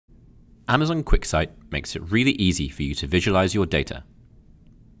Amazon Quicksight makes it really easy for you to visualize your data.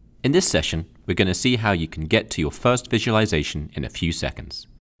 In this session, we're going to see how you can get to your first visualization in a few seconds.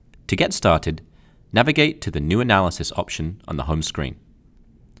 To get started, navigate to the New Analysis option on the home screen.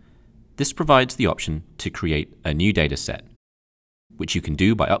 This provides the option to create a new dataset, which you can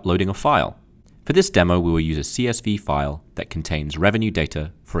do by uploading a file. For this demo, we will use a CSV file that contains revenue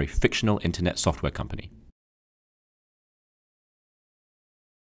data for a fictional internet software company.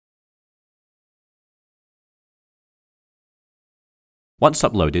 Once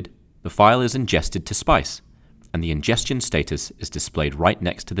uploaded, the file is ingested to Spice, and the ingestion status is displayed right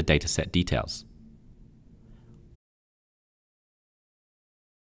next to the dataset details.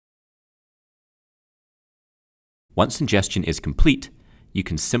 Once ingestion is complete, you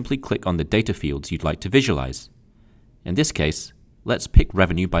can simply click on the data fields you'd like to visualize. In this case, let's pick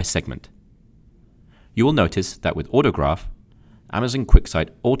revenue by segment. You will notice that with Autograph, Amazon Quicksight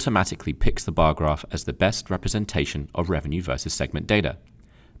automatically picks the bar graph as the best representation of revenue versus segment data,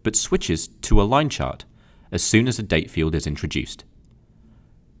 but switches to a line chart as soon as a date field is introduced.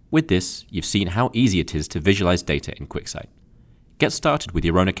 With this, you've seen how easy it is to visualize data in Quicksight. Get started with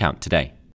your own account today.